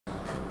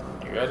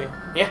You ready?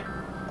 Yeah.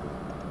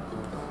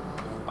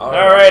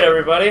 Alright,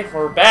 everybody,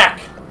 we're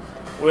back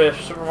with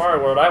Super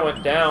Mario World. I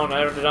went down.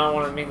 I did not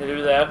want to mean to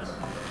do that.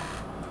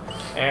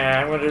 And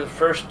I'm going to do the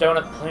first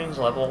Donut Plains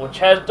level, which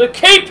has the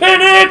cape in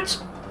it!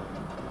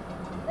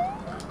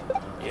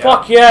 Yeah.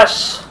 Fuck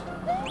yes!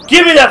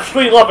 Give me that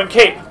sweet loving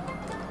cape!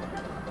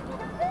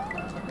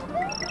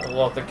 I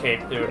love the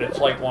cape, dude. It's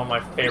like one of my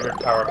favorite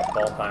power-ups of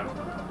all time.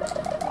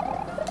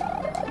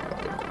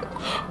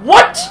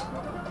 What?!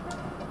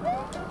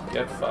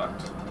 Get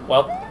fucked.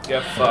 Well,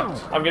 get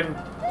fucked. I'm getting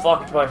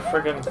fucked by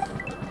friggin'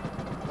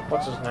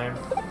 what's his name?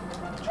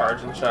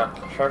 Charge and Chuck.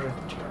 Sergeant.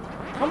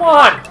 Come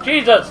on!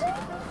 Jesus!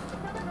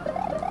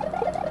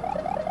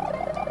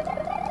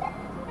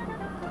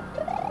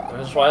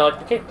 This is why I like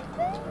the cape.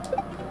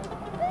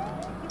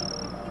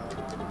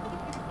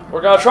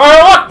 We're gonna try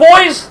our luck,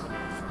 boys!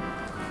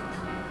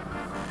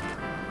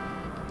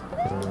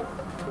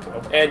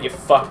 And you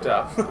fucked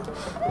up.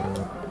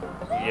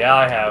 Yeah,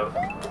 I have.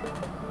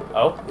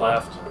 Oh,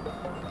 left.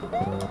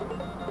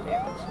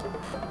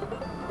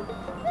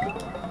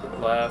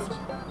 Left.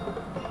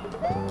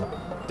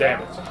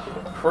 Damn it.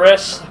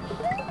 Chris,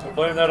 I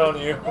blame that on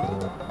you.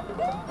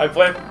 I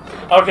blame...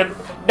 Okay,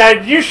 now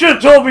you should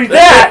have told me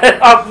that!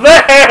 Up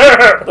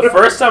there! The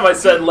first time I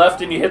said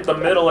left and you hit the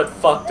middle, it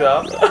fucked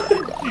up.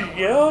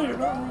 Yeah, you're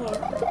not wrong.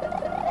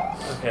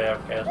 Okay,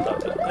 I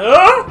stopped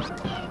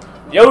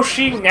it.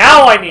 Yoshi,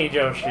 now I need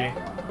Yoshi.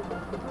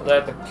 Because I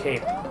have the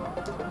cape.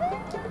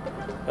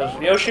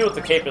 Because Yoshi with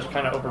the cape is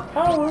kind of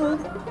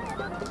overpowered.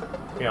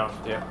 To be honest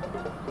with you.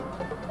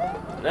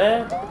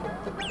 Nah.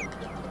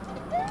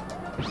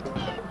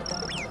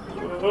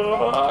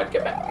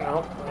 Get back.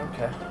 No.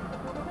 Okay.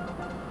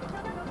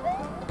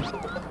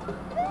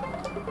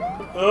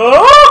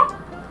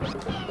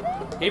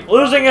 Keep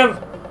losing him.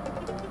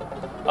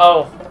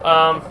 Oh,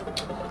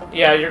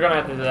 yeah, you're gonna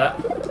have to do that.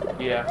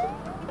 Yeah.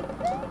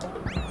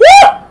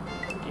 Woo!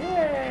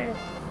 Yay!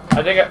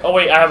 I think. Oh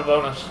wait, I have a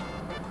bonus.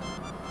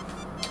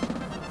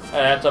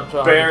 That's up to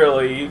 100.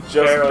 Barely. You just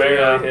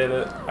barely hit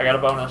it. I got a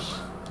bonus.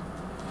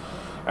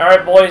 All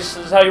right, boys.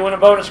 This is how you win a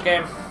bonus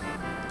game.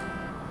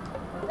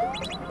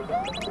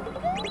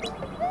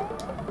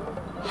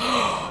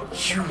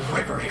 You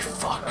wiggery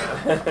fuck.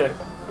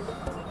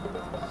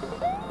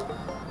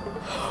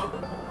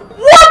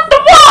 What the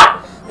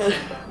fuck?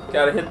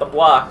 Gotta hit the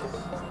block.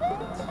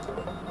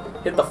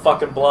 Hit the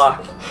fucking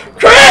block.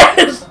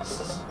 Chris!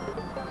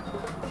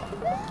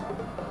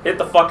 Hit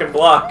the fucking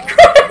block.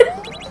 Chris!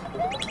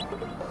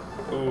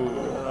 Ooh.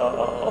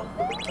 Oh.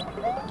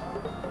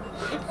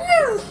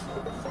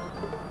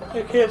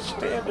 I can't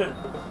stand it.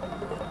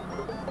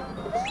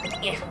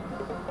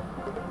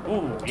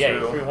 Ooh, yeah,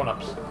 2. 3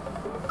 1-ups.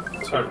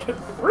 2.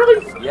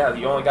 Really? Yeah,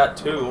 you only got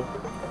 2.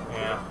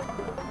 Yeah.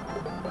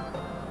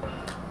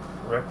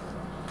 Rip.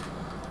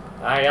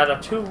 I got a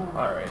 2.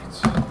 Alright.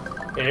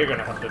 Yeah, you're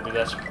gonna have to do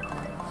this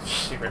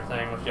secret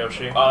thing with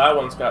Yoshi. Oh, that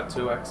one's got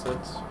 2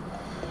 exits.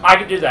 I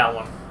can do that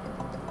one.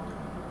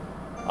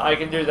 I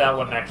can do that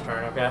one next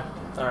turn, okay?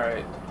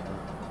 Alright.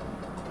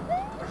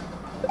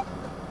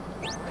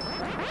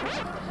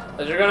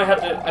 You're gonna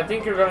have to. I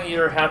think you're gonna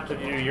either have to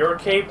do your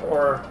cape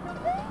or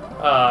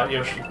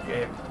Yoshi's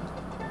cape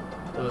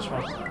for this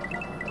one.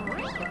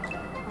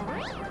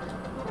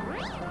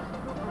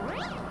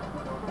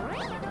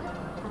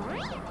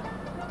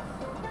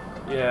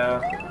 Yeah.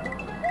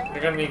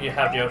 You're gonna need to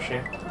have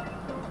Yoshi.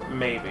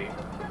 Maybe.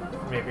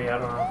 Maybe, I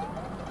don't know.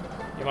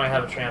 You might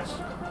have a chance.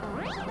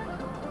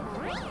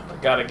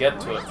 Gotta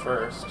get to it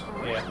first.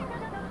 Yeah.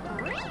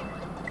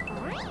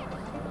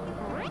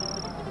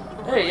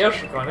 Hey,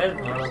 Yoshi coin. I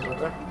didn't know those were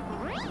there.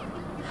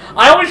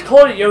 I always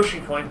call it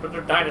Yoshi coins, but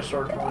they're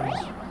dinosaur coins.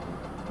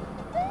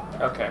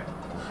 Okay.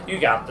 You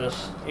got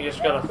this. You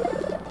just gotta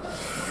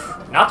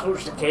not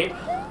lose the cape.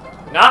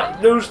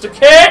 Not lose the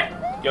cape!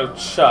 Yo,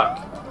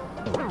 Chuck.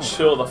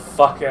 Chill the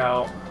fuck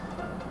out.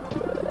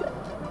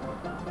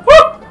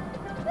 Woo!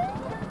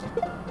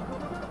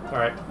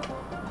 Alright.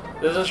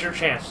 This is your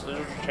chance. This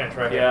is your chance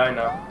right here. Yeah, I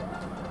know.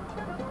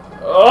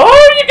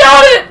 Oh, you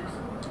got it!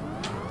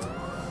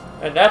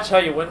 And that's how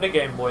you win the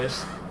game,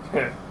 boys.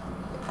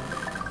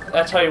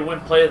 That's how you win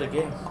play of the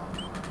game.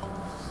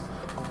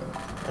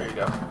 There you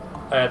go.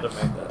 I had to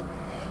make that.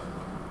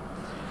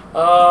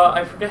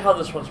 I forget how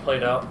this one's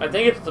played out. I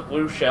think it's the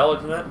blue shell,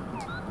 isn't it?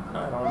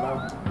 I don't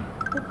know.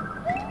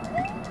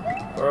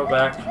 Throw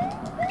back.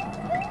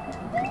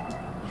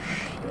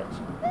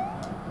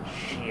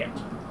 Shit.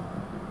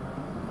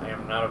 I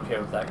am not okay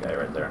with that guy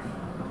right there.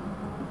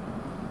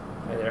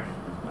 Right there.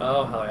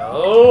 Oh, hell yeah.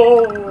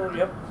 Oh,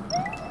 yep.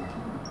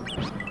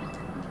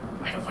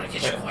 I don't want to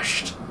get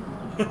squished.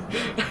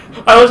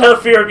 I always had a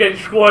fear of getting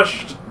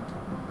squished.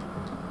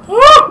 Woo!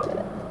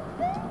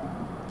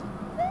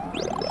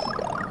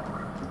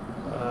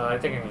 I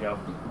think I can go.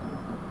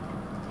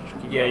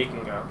 Yeah, you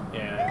can go.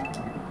 Yeah.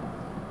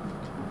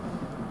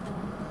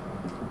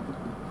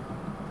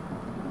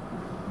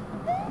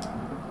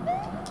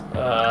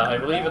 I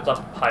believe it's a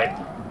pipe.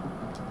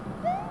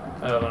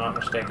 If I'm not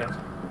mistaken.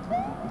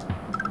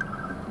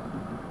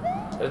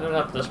 Isn't it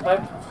up this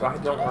pipe? I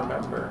don't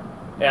remember.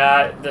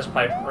 Yeah, this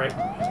pipe right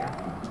here.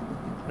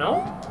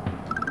 No?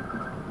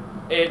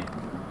 It...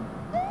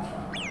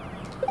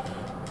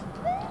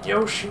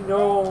 Yoshi,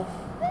 no.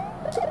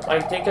 I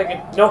think I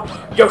can... No!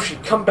 Yoshi,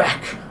 come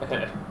back!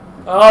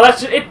 Oh,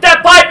 that's it! It's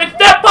that pipe! It's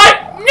that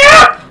pipe!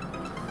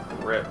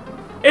 No! Rip.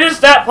 It is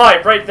that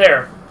pipe right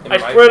there. I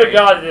swear to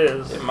God it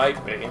is. It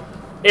might be.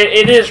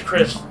 It is,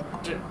 Chris.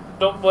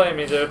 Don't blame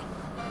me, dude.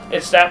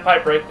 It's that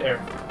pipe right there.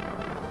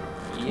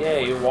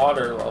 Yay,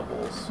 water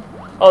levels.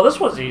 Oh, this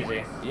one's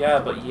easy. Yeah,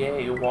 but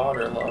yay,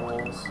 water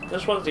levels.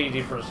 This one's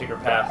easy for the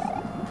secret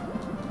path.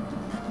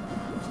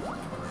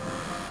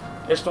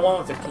 It's the one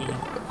with the key.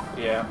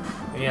 Yeah.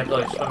 And you have to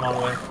like swim all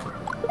the way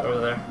over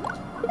there.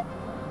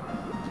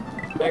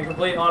 And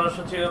complete honest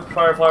with you,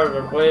 fireflies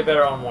are way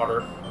better on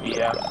water.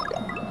 Yeah.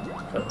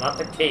 But not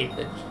the cape,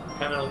 it's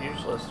kind of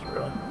useless,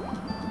 really.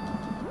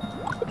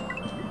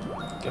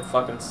 Get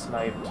fucking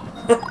sniped.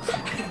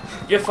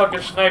 Get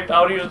fucking sniped.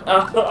 I'll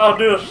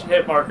do a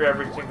hit marker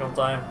every single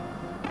time.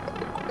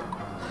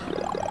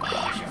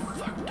 Oh, you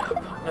fucked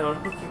up. No,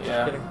 I'm just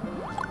kidding.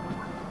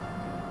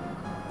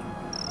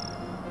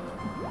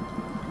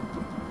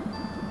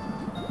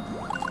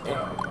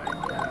 Oh my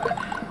God.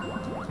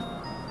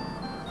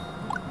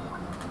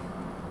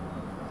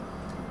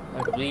 I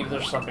believe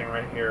there's something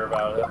right here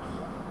about it.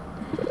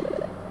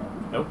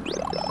 Nope.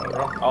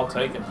 I'll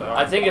take it though.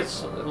 I think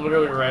it's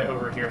literally right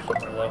over here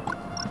somewhere though.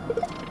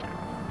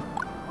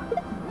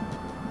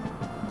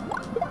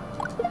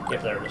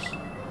 Yep, there it is.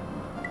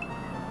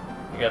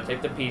 You gotta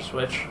take the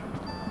P-switch.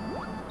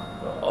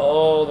 Go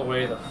all the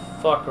way the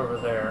fuck over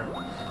there.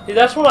 See,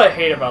 that's what I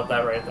hate about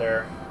that right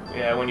there.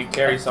 Yeah, when you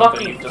carry that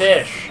something, fucking you just...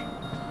 fish.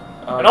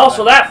 And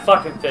also that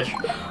fucking fish.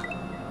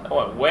 I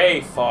went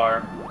way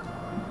far.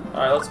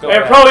 Alright, let's go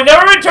And back. probably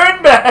never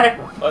return back!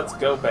 Let's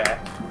go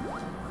back.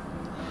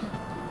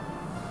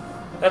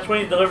 That's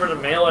when you deliver the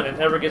mail and it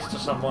never gets to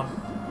someone.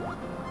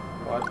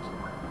 What?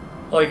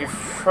 Like, you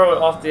throw it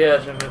off the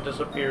edge and it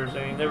disappears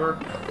and you never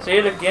see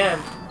it again.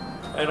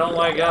 And oh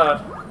my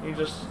God, you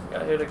just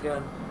got hit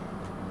again.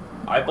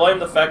 I blame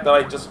the fact that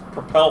I just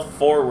propel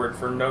forward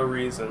for no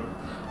reason.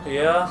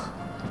 Yeah?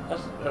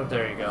 That's, oh,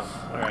 there you go.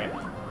 Alright.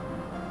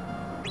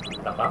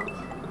 Ba-bum.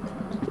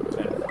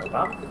 And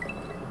ba-bum.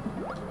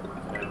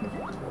 And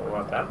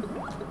what that?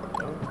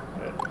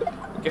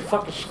 Oh, get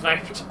fucking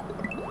sniped.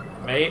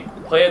 Mate,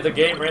 play the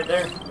game right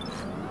there.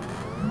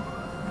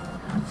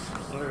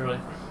 Literally.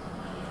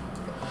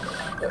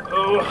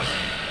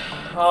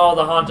 Oh,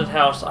 the haunted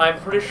house. I'm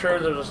pretty sure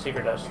there's a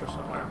secret extra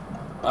somewhere.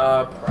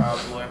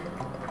 Probably.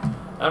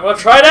 I'm gonna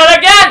try that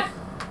again!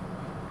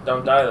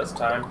 Don't die this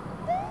time.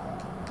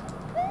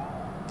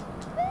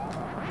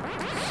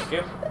 Thank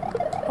you.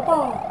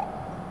 Papa.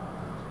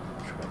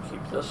 I'm just gonna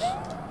keep this.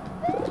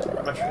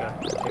 I'm actually gonna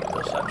take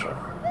this actually.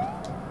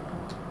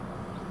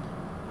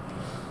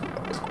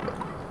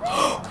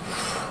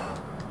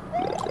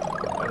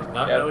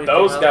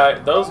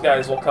 Yeah, those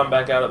guys will come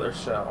back out of their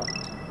shell.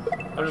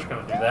 I'm just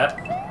gonna do that,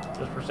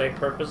 just for sake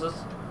purposes.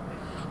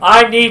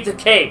 I need the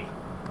cape.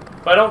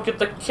 If I don't get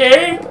the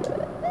cape,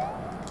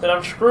 then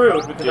I'm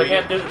screwed because I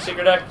can't do the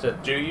secret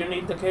exit. Do you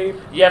need the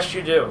cape? Yes,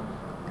 you do.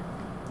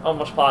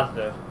 Almost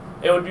positive.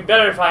 It would be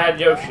better if I had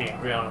Yoshi, to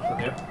be honest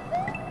with you.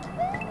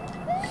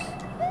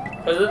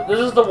 This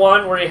is the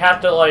one where you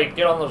have to like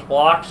get on those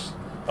blocks,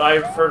 but I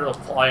prefer to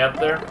fly up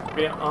there.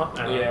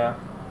 Yeah.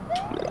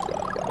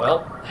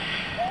 Well,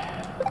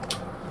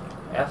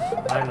 F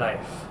my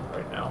life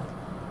right now.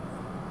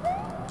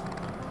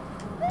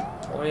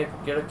 Only I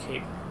could get a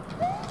cape.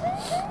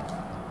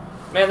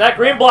 Man, that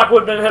green block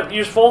would have been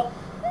useful.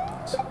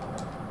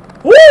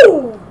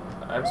 Woo!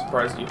 I'm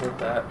surprised you hit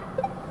that.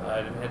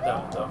 I didn't hit that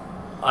one though.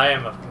 I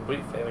am a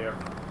complete failure.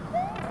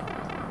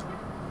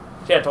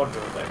 See, I told you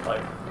it was that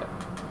pipe.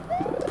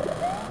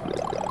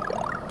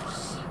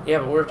 Yeah,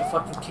 but where's the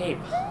fucking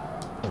cape?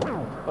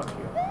 Fuck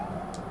you.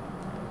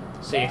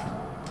 See?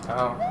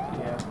 Oh,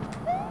 yeah.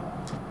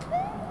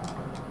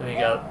 Then you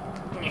got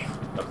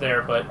up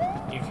there, but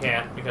you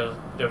can't because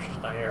Yoshi's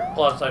not here.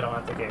 Plus, I don't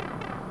have the cape.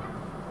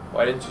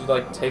 Why didn't you,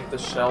 like, take the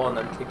shell and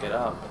then kick it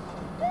up?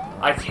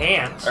 I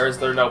can't. Or is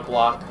there no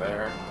block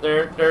there?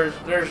 There's,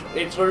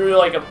 it's literally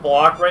like a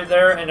block right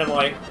there, and then,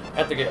 like, I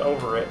have to get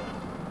over it.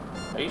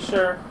 Are you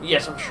sure?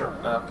 Yes, I'm sure.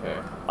 Okay.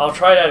 I'll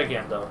try that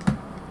again, though.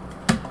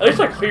 At least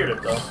I cleared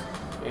it, though.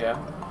 Yeah.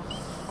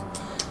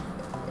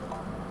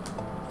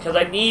 Because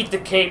I need the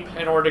cape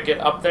in order to get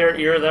up there,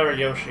 either that or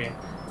Yoshi,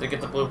 to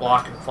get the blue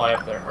block and fly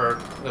up there, or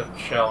the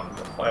shell and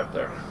fly up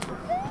there.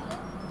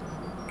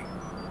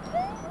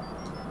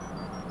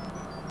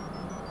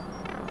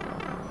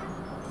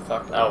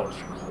 Fuck, that was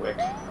quick.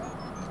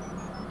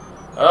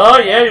 Oh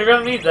yeah, you're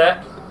gonna need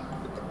that.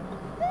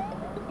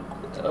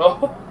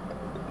 Oh.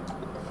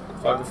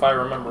 Fuck if I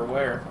remember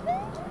where.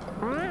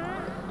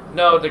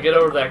 No, to get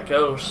over that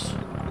ghost.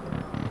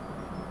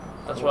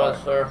 That's why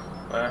it's there.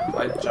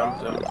 I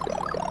jumped him.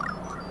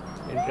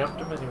 You jumped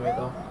him anyway,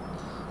 though.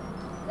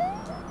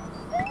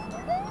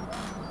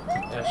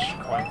 Yes,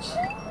 coins.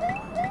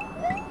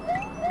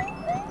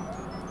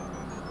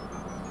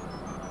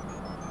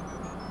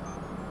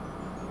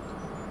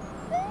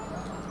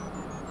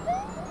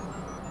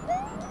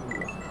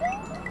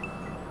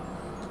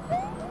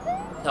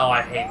 Oh,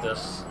 I hate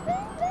this.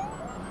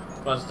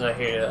 Once I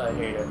hate it, I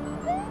hate it.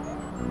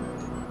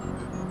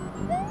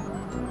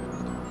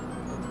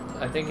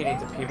 I think you need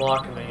the P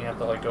block and then you have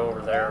to like go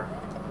over there.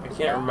 I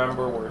can't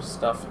remember where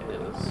stuff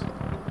is.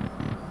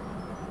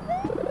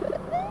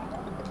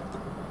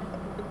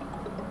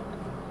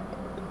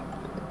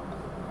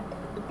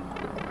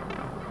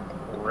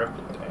 Rip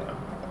it, damn.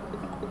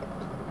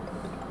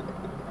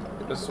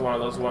 This is one of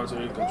those ones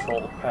where you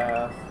control the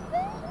path.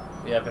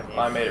 Yeah, but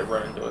I made it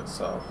run into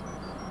itself.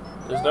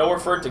 There's nowhere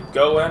for it to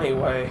go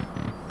anyway.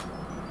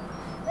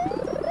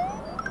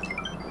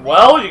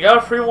 Well, you got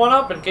a free one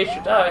up in case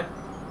you die.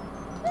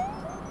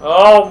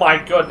 Oh my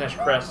goodness,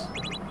 Chris.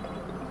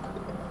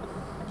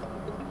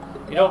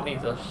 You don't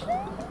need this.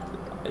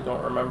 I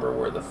don't remember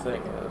where the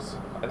thing is.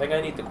 I think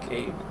I need the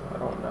cape. I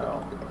don't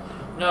know.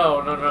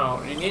 No, no,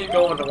 no. You need to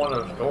go into one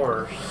of those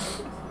doors.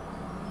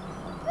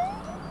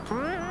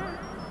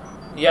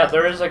 Yeah,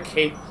 there is a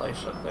cape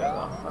place up there,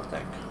 though, I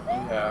think.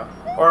 Yeah.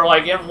 Or,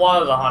 like, in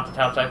one of the haunted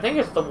houses. I think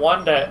it's the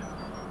one that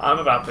I'm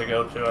about to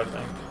go to, I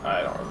think.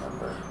 I don't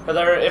remember.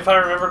 Because if I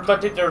remember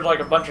correctly, there's, like,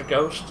 a bunch of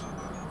ghosts.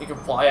 You can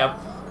fly up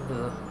into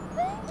the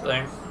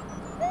thing.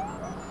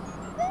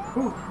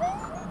 Whew.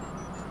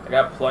 I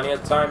got plenty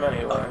of time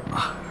anyway.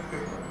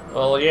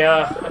 Well,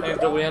 yeah, I think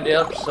that we end the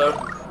episode,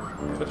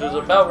 which is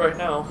about right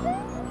now.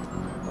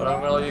 But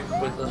I'm gonna let you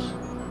complete this.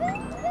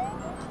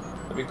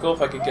 It'd be cool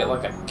if I could get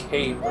like a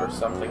cape or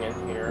something in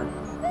here.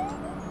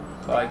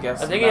 But I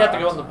guess I think not. you have to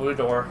go in the blue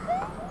door.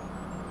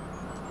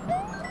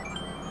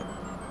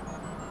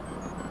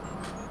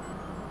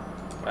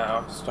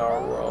 Oh,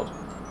 Star World.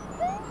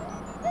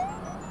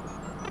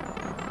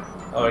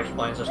 Oh, it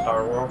explains the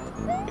Star World?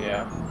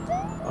 Yeah.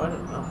 Oh, I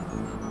didn't know.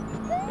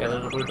 Yeah,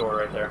 there's a blue door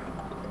right there.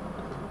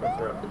 Go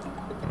through it.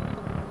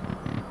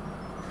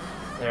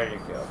 There you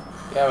go.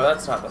 Yeah, but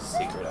that's not the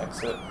secret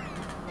exit.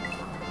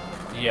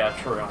 Yeah,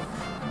 true.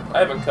 I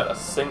haven't cut a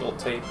single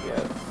tape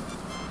yet.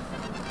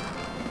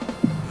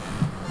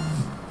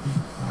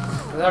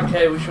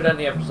 Okay, we should end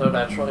the episode,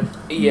 actually.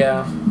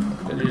 Yeah.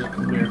 It is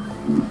weird.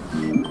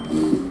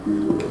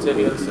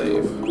 Continue to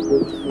save.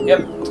 Yep.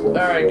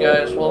 Alright,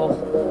 guys, well,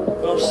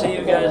 we'll see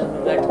you guys in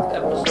the next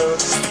episode.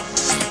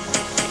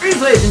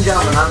 Greetings, ladies and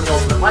gentlemen, I'm the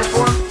Ultimate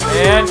Lifeform.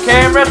 And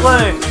Cam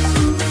Rippling!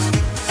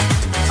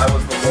 I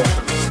was the wolf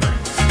in the string.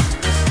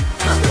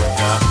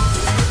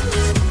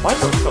 Why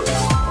the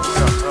fuck?